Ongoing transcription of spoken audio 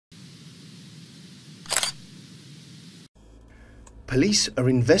Police are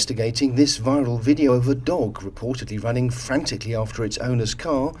investigating this viral video of a dog reportedly running frantically after its owner's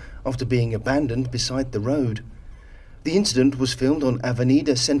car after being abandoned beside the road. The incident was filmed on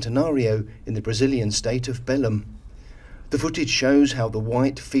Avenida Centenario in the Brazilian state of Belém. The footage shows how the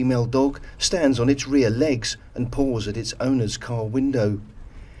white female dog stands on its rear legs and paws at its owner's car window.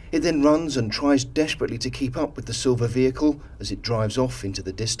 It then runs and tries desperately to keep up with the silver vehicle as it drives off into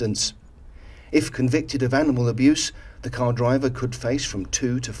the distance. If convicted of animal abuse, the car driver could face from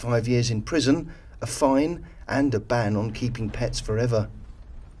 2 to 5 years in prison, a fine and a ban on keeping pets forever.